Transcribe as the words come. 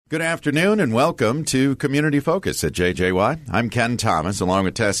Good afternoon and welcome to Community Focus at JJY. I'm Ken Thomas along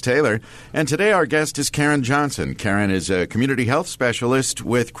with Tess Taylor, and today our guest is Karen Johnson. Karen is a community health specialist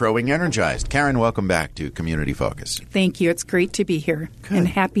with Crow Wing Energized. Karen, welcome back to Community Focus. Thank you. It's great to be here. Good. And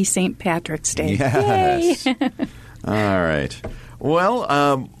happy St. Patrick's Day. Yes. All right.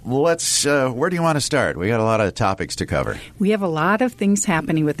 Well, let's. Where do you want to start? We got a lot of topics to cover. We have a lot of things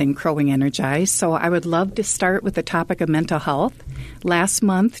happening within Crow Wing Energized, so I would love to start with the topic of mental health. Last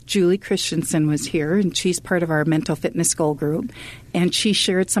month, Julie Christensen was here, and she's part of our mental fitness goal group, and she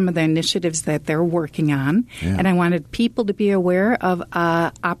shared some of the initiatives that they're working on. Yeah. And I wanted people to be aware of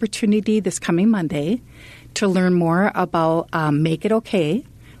an opportunity this coming Monday to learn more about Make It Okay,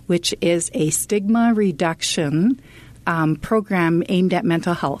 which is a stigma reduction program aimed at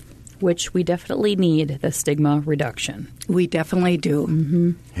mental health. Which we definitely need, the stigma reduction. We definitely do.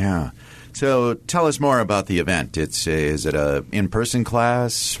 Mm-hmm. Yeah. So tell us more about the event. Is it a in-person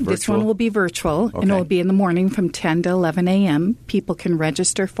class, virtual? This one will be virtual, okay. And it will be in the morning from 10 to 11 a.m. People can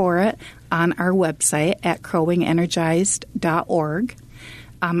register for it on our website at crowwingenergized.org.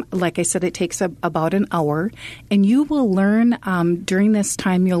 Like I said, it takes about an hour. And you will learn, during this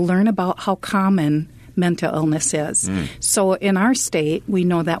time, you'll learn about how common mental illness is. So in our state, we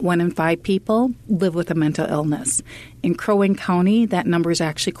know that 1 in 5 people live with a mental illness. In Crow Wing County, that number is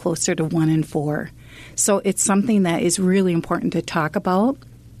actually closer to 1 in 4. So it's something that is really important to talk about.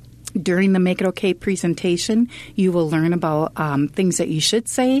 During the Make It Okay presentation, you will learn about things that you should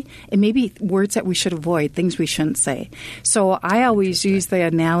say and maybe words that we should avoid, things we shouldn't say. So I always use the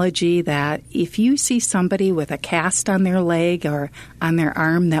analogy that if you see somebody with a cast on their leg or on their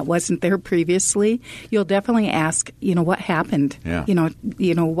arm that wasn't there previously, you'll definitely ask, what happened? Yeah.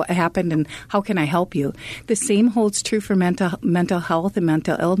 What happened and how can I help you? The same holds true for mental health and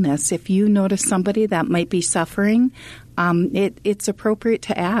mental illness. If you notice somebody that might be suffering, it's appropriate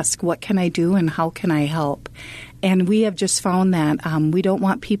to ask, what can I do and how can I help? And we have just found that we don't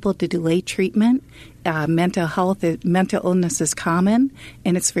want people to delay treatment. Mental illness is common,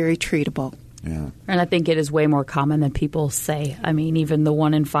 and it's very treatable. Yeah. And I think it is way more common than people say. I mean, even the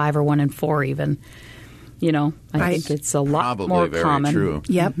 1 in 5 or 1 in 4 even. I think it's a lot more very common. True.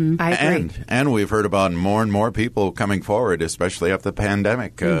 Yep, I agree. And we've heard about more and more people coming forward, especially after the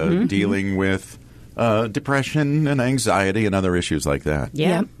pandemic, dealing with depression and anxiety and other issues like that.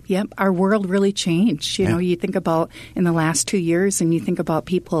 Yeah. Yep. Our world really changed. You think about in the last 2 years and you think about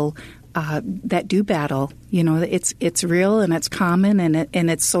people that do battle. It's real and it's common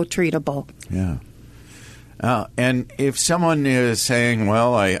and it's so treatable. Yeah. And if someone is saying,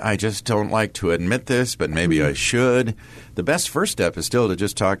 well, I just don't like to admit this, but maybe I should, the best first step is still to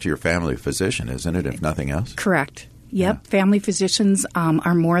just talk to your family physician, isn't it, if nothing else? Correct. Yep. Yeah. Family physicians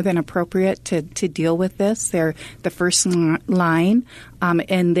are more than appropriate to deal with this. They're the first line,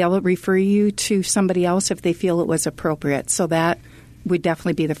 and they'll refer you to somebody else if they feel it was appropriate. So that would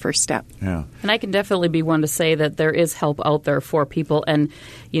definitely be the first step. Yeah. And I can definitely be one to say that there is help out there for people. And,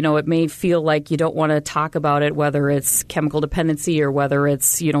 it may feel like you don't want to talk about it, whether it's chemical dependency or whether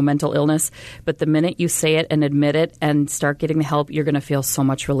it's, mental illness. But the minute you say it and admit it and start getting the help, you're going to feel so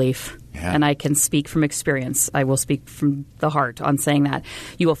much relief. Yeah. And I can speak from experience. I will speak from the heart on saying that.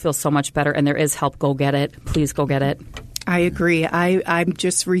 You will feel so much better. And there is help. Go get it. Please go get it. I agree. I'm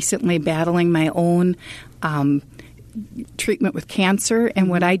just recently battling my own treatment with cancer, and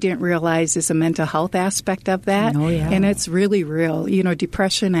what I didn't realize is a mental health aspect of that. Oh, yeah. And it's really real.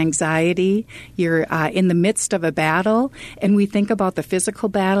 Depression, anxiety, you're in the midst of a battle, and we think about the physical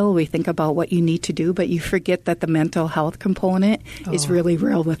battle, we think about what you need to do, but you forget that the mental health component is really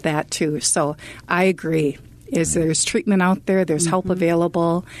real with that too. So I agree. There's treatment out there, there's help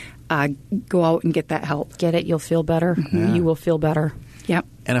available. Go out and get that help. Get it, you'll feel better. Yeah. You will feel better. Yep.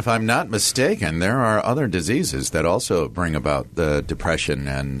 And if I'm not mistaken, there are other diseases that also bring about the depression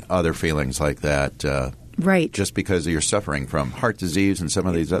and other feelings like that. Right. Just because you're suffering from heart disease and some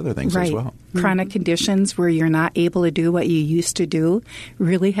of these other things as well. Chronic conditions where you're not able to do what you used to do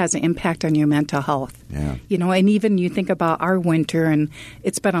really has an impact on your mental health. Yeah. And even you think about our winter, and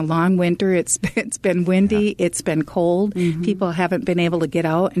it's been a long winter. It's been windy. Yeah. It's been cold. People haven't been able to get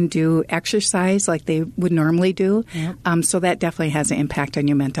out and do exercise like they would normally do. Yep. So that definitely has an impact on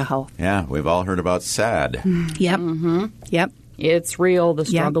your mental health. Yeah. We've all heard about SAD. Yep. Yep. It's real. The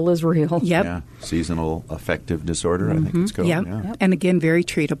struggle is real. Yep. Yeah. Seasonal affective disorder, I think it's called. Yep. Yeah. And again, very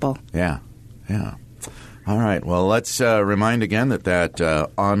treatable. Yeah. Yeah. All right. Well, let's remind again that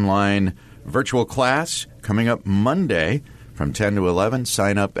online virtual class coming up Monday from 10 to 11.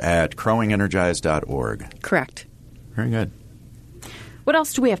 Sign up at crowwingenergized.org. Correct. Very good. What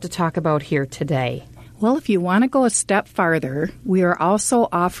else do we have to talk about here today? Well, if you want to go a step farther, we are also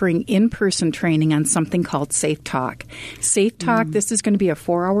offering in-person training on something called Safe Talk. Safe Talk, this is going to be a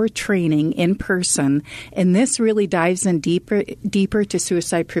 4-hour training in person, and this really dives in deeper to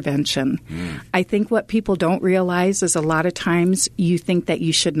suicide prevention. I think what people don't realize is a lot of times you think that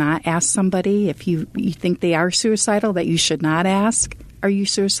you should not ask somebody if you think they are suicidal, that you should not ask. Are you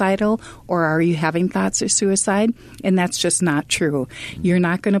suicidal, or are you having thoughts of suicide? And that's just not true. You're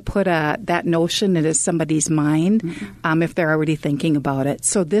not going to put that notion into somebody's mind if they're already thinking about it.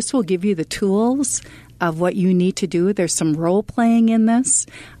 So this will give you the tools of what you need to do. There's some role playing in this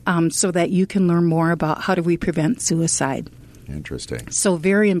so that you can learn more about how do we prevent suicide. Interesting. So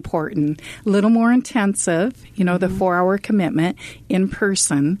very important. A little more intensive, the 4-hour commitment in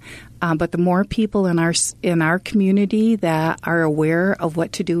person. But the more people in our community that are aware of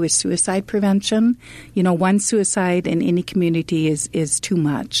what to do with suicide prevention, one suicide in any community is too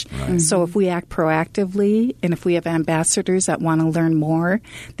much. Right. So if we act proactively and if we have ambassadors that want to learn more,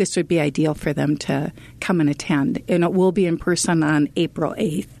 this would be ideal for them to come and attend. And it will be in person on April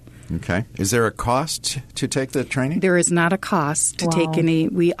 8th. Okay. Is there a cost to take the training? There is not a cost to take any.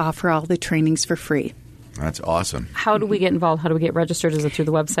 We offer all the trainings for free. That's awesome. How do we get involved? How do we get registered? Is it through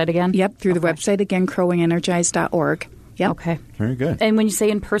the website again? Yep, through the website again, crowingenergized.org. Yep. Okay. Very good. And when you say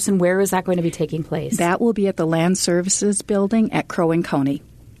in person, where is that going to be taking place? That will be at the Land Services Building at Crow Wing County.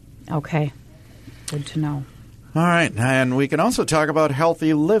 Okay. Good to know. All right. And we can also talk about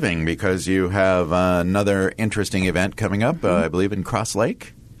healthy living because you have another interesting event coming up, I believe, in Cross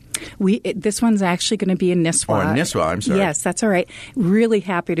Lake. This one's actually going to be in Nisswa. Oh, in Nisswa, I'm sorry. Yes, that's all right. Really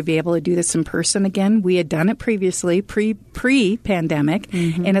happy to be able to do this in person again. We had done it previously, pre-pandemic,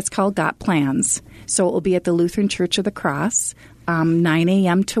 and it's called Got Plans. So it will be at the Lutheran Church of the Cross, 9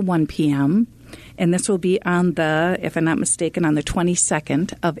 a.m. to 1 p.m., and this will be on if I'm not mistaken, on the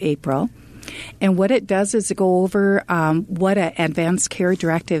 22nd of April. And what it does is go over what an advanced care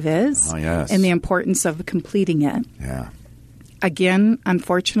directive is and the importance of completing it. Yeah. Again,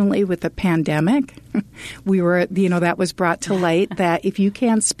 unfortunately, with the pandemic, that was brought to light that if you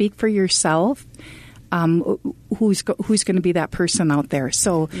can't speak for yourself, who's going to be that person out there?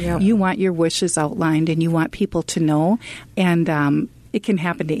 So you want your wishes outlined and you want people to know. And it can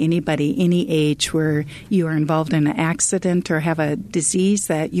happen to anybody, any age, where you are involved in an accident or have a disease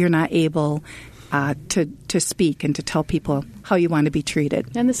that you're not able to speak and to tell people how you want to be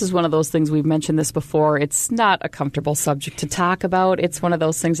treated. And this is one of those things, we've mentioned this before, it's not a comfortable subject to talk about. It's one of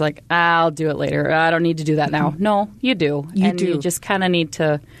those things like, I'll do it later. I don't need to do that now. No, you do. You just kind of need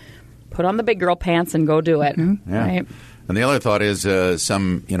to put on the big girl pants and go do it. Yeah. Right? And the other thought is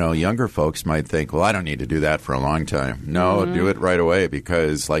some younger folks might think, well, I don't need to do that for a long time. No, do it right away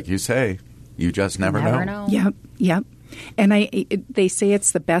because, like you say, you just never know. Yep. And they say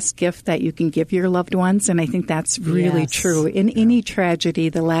it's the best gift that you can give your loved ones, and I think that's really true. In any tragedy,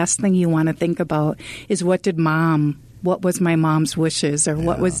 the last thing you want to think about is what was my mom's wishes or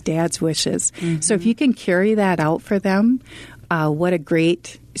what was dad's wishes. So if you can carry that out for them, what a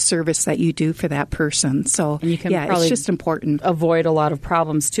great service that you do for that person. So, and you can it's just important. Avoid a lot of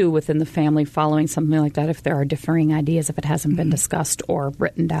problems, too, within the family following something like that if there are differing ideas, if it hasn't been discussed or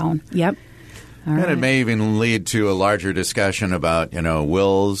written down. Yep. And it may even lead to a larger discussion about,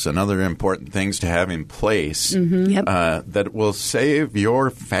 wills and other important things to have in place that will save your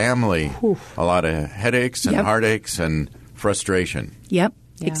family a lot of headaches and heartaches and frustration. Yep,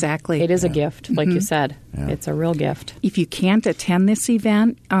 exactly. It is a gift, like you said. Yeah. It's a real gift. If you can't attend this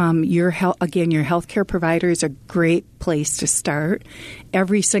event, your healthcare provider is a great place to start.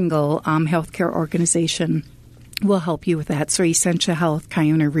 Every single healthcare organization will help you with that. So Essentia Health,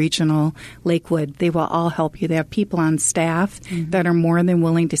 Cuyuna Regional, Lakewood, they will all help you. They have people on staff that are more than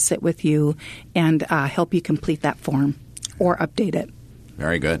willing to sit with you and help you complete that form or update it.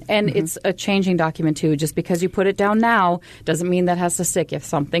 Very good. And it's a changing document, too. Just because you put it down now doesn't mean that has to stick. If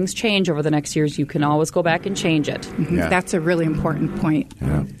some things change over the next years, you can always go back and change it. Yeah. That's a really important point.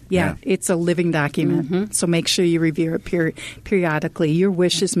 Yeah, it's a living document. So make sure you review it periodically. Your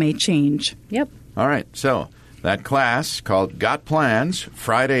wishes may change. Yep. All right. So that class called Got Plans,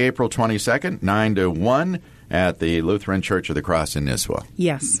 Friday, April 22nd, 9 to 1 at the Lutheran Church of the Cross in Nisswa.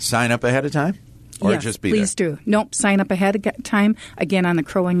 Yes. Sign up ahead of time? Or yes, just be please there? do. Nope, sign up ahead of time. Again, on the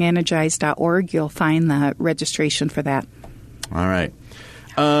crowingenergized.org, you'll find the registration for that. All right.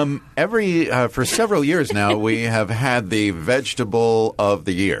 For several years now, we have had the Vegetable of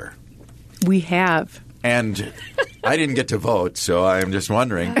the Year. We have. And I didn't get to vote, so I'm just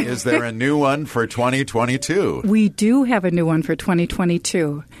wondering, is there a new one for 2022? We do have a new one for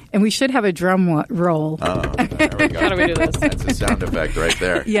 2022, and we should have a drum roll. Oh, there we go. How do we do this? That's a sound effect right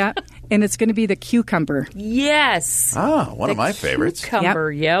there. Yeah, and it's going to be the cucumber. Yes. Oh, one of my favorites.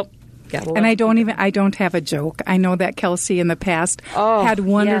 Cucumber, yep. Gotta love And I don't have a joke. I know that Kelsey in the past had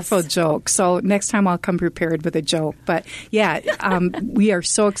wonderful jokes. So next time I'll come prepared with a joke. But yeah, we are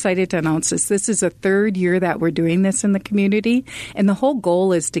so excited to announce this. This is the third year that we're doing this in the community. And the whole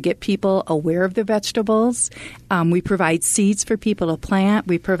goal is to get people aware of the vegetables. We provide seeds for people to plant.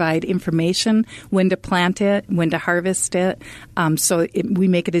 We provide information when to plant it, when to harvest it. We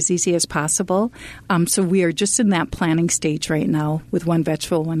make it as easy as possible. So we are just in that planning stage right now with One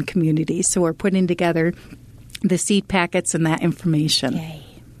Vegetable, One Community. So we're putting together the seed packets and that information. Yay.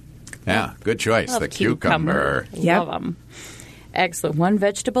 Yeah, good choice. Love the cucumber. Love them. Excellent. One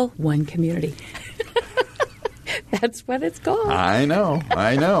vegetable, one community. That's what it's called. I know.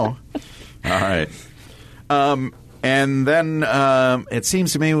 All right. And then it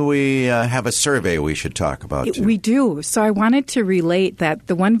seems to me we have a survey we should talk about, too. We do. So I wanted to relate that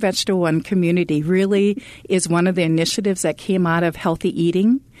the One Vegetable, One Community really is one of the initiatives that came out of healthy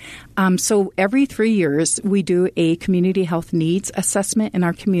eating. So every 3 years, we do a community health needs assessment in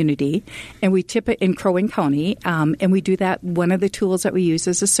our community, and we tip it in Crow Wing County, and we do that. One of the tools that we use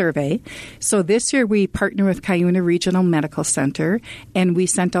is a survey. So this year, we partner with Cuyuna Regional Medical Center, and we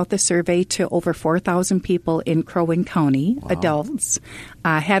sent out the survey to over 4,000 people in Crow Wing County, adults.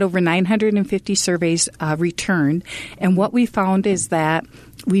 Had over 950 surveys returned, and what we found is that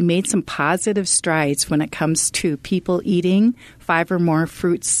we made some positive strides when it comes to people eating 5 or more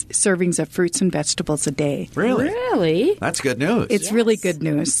servings of fruits and vegetables a day. Really? That's good news. It's really good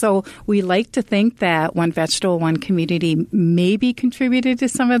news. So we like to think that One Vegetable, One Community maybe contributed to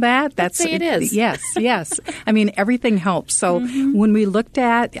some of that. Let's say it is. Yes. I mean, everything helps. So when we looked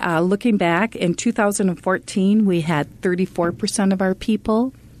at, looking back, in 2014, we had 34% of our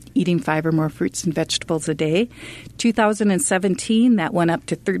people eating 5 or more fruits and vegetables a day. 2017, that went up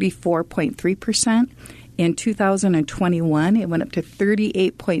to 34.3%. In 2021, it went up to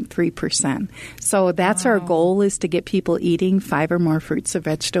 38.3%. So that's our goal, is to get people eating 5 or more fruits or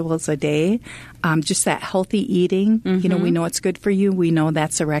vegetables a day. Just that healthy eating. You know, we know it's good for you. We know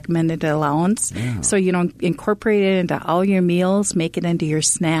that's a recommended allowance. Yeah. So, incorporate it into all your meals, make it into your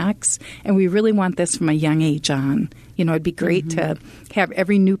snacks. And we really want this from a young age on. It'd be great to have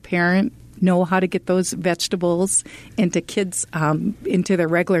every new parent know how to get those vegetables into kids, into their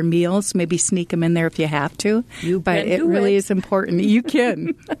regular meals. Maybe sneak them in there if you have to. But it really is important. You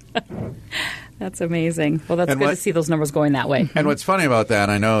can. That's amazing. Well, that's good to see those numbers going that way. And what's funny about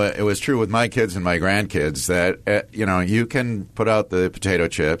that, I know it was true with my kids and my grandkids, that, you can put out the potato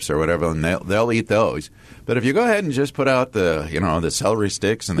chips or whatever, and they'll eat those. But if you go ahead and just put out the celery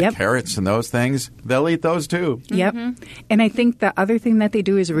sticks and the carrots and those things, they'll eat those too. Yep. And I think the other thing that they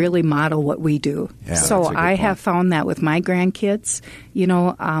do is really model what we do. Yeah, so I have found that with my grandkids,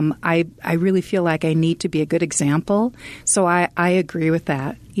 I really feel like I need to be a good example. So I agree with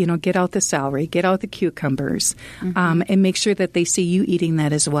that. Get out the celery, get out the cucumbers, and make sure that they see you eating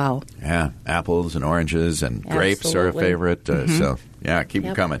that as well. Yeah, apples and oranges and grapes are a favorite. So, keep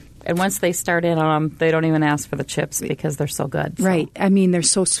them coming. And once they start in on them, they don't even ask for the chips because they're so good. So. Right. I mean, they're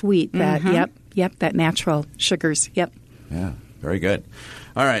so sweet that, that natural sugars. Yep. Yeah, very good.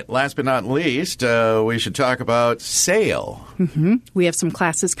 All right, last but not least, we should talk about SAIL. We have some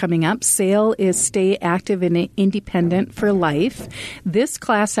classes coming up. SAIL is Stay Active and Independent for Life. This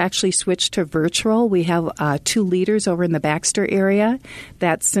class actually switched to virtual. We have 2 leaders over in the Baxter area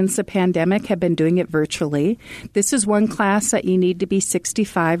that since the pandemic have been doing it virtually. This is one class that you need to be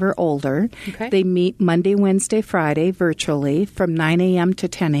 65 or older. Okay. They meet Monday, Wednesday, Friday virtually from 9 a.m. to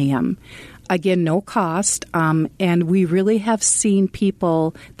 10 a.m. Again, no cost, and we really have seen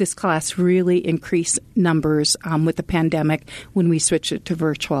this class really increase numbers with the pandemic when we switch it to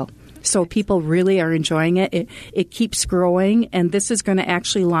virtual. So people really are enjoying it. It keeps growing, and this is going to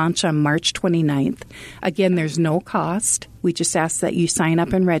actually launch on March 29th. Again, there's no cost. We just ask that you sign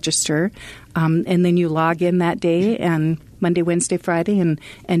up and register, and then you log in that day, and Monday, Wednesday, Friday, and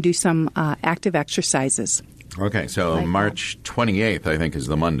do some active exercises. Okay, so March 28th, I think, is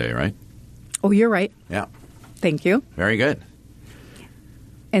the Monday, right? Oh, you're right. Yeah. Thank you. Very good.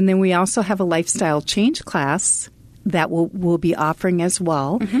 And then we also have a lifestyle change class that we'll be offering as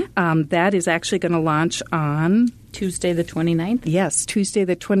well. That is actually going to launch on Tuesday the 29th? Yes, Tuesday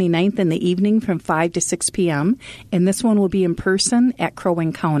the 29th in the evening from 5 to 6 p.m. And this one will be in person at Crow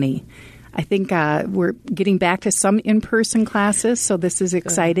Wing County. I think we're getting back to some in-person classes, so this is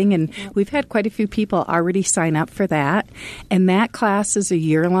exciting. And we've had quite a few people already sign up for that. And that class is a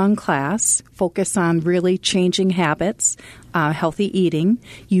year-long class, focus on really changing habits, healthy eating.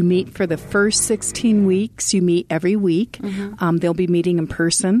 You meet for the first 16 weeks. You meet every week. They'll be meeting in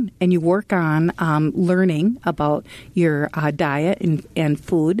person, and you work on learning about your diet and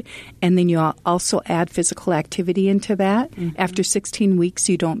food. And then you also add physical activity into that. After 16 weeks,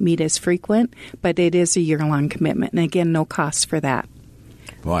 you don't meet as frequent, but it is a year-long commitment. And again, no cost for that.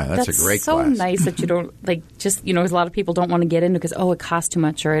 Boy, that's a great so class. Nice that you don't, just, a lot of people don't want to get into because, it costs too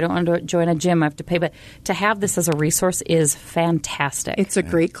much, or I don't want to join a gym, I have to pay. But to have this as a resource is fantastic. It's a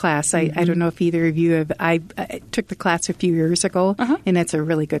great class. I don't know if either of you have. I took the class a few years ago, and it's a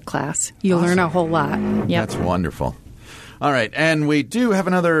really good class. You'll learn a whole lot. Yep. That's wonderful. All right, and we do have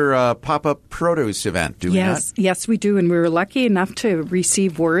another pop-up produce event, do we not? Yes, we do, and we were lucky enough to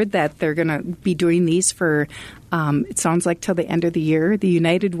receive word that they're going to be doing these for, it sounds like, till the end of the year. The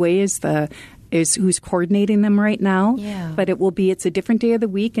United Way is who's coordinating them right now. Yeah. But it's a different day of the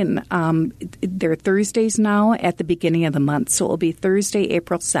week, and they're Thursdays now at the beginning of the month, so it will be Thursday,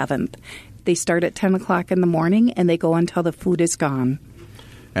 April 7th. They start at 10 o'clock in the morning, and they go until the food is gone.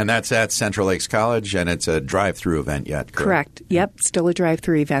 And that's at Central Lakes College, and it's a drive-through event yet, correct? Yep, still a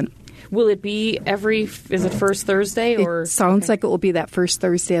drive-through event. Will it be is it first Thursday? Or it sounds like it will be that first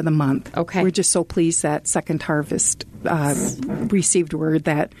Thursday of the month. Okay. We're just so pleased that Second Harvest received word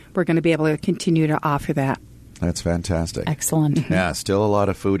that we're going to be able to continue to offer that. That's fantastic. Excellent. Yeah, still a lot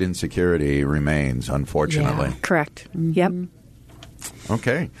of food insecurity remains, unfortunately. Yeah. Correct. Yep.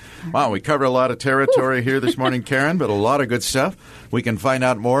 Okay. Wow, we covered a lot of territory here this morning, Karen, but a lot of good stuff. We can find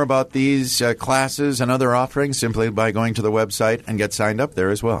out more about these classes and other offerings simply by going to the website and get signed up there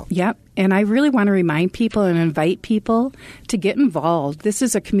as well. Yep. And I really want to remind people and invite people to get involved. This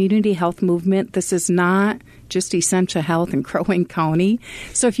is a community health movement. This is not just Essentia Health in Crow Wing County.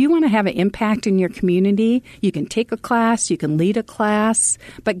 So if you want to have an impact in your community, you can take a class, you can lead a class,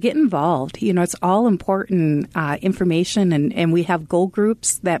 but get involved. It's all important information, and we have goal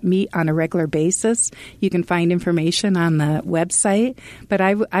groups that meet on a regular basis. You can find information on the website, but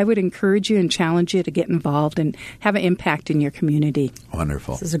I would encourage you and challenge you to get involved and have an impact in your community.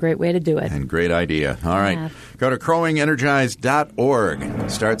 Wonderful. This is a great way to do it. And great idea. All right. Go to crowingenergized.org.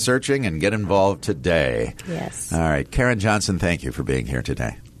 Start searching and get involved today. Yes. All right. Karen Johnson, thank you for being here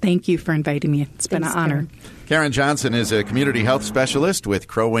today. Thank you for inviting me. It's been an honor. Karen Johnson is a community health specialist with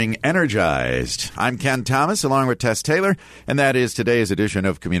Crow Wing Energized. I'm Ken Thomas, along with Tess Taylor, and that is today's edition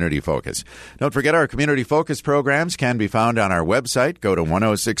of Community Focus. Don't forget our Community Focus programs can be found on our website. Go to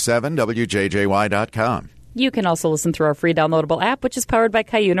 1067wjjy.com. You can also listen through our free downloadable app, which is powered by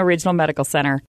Cuyuna Regional Medical Center.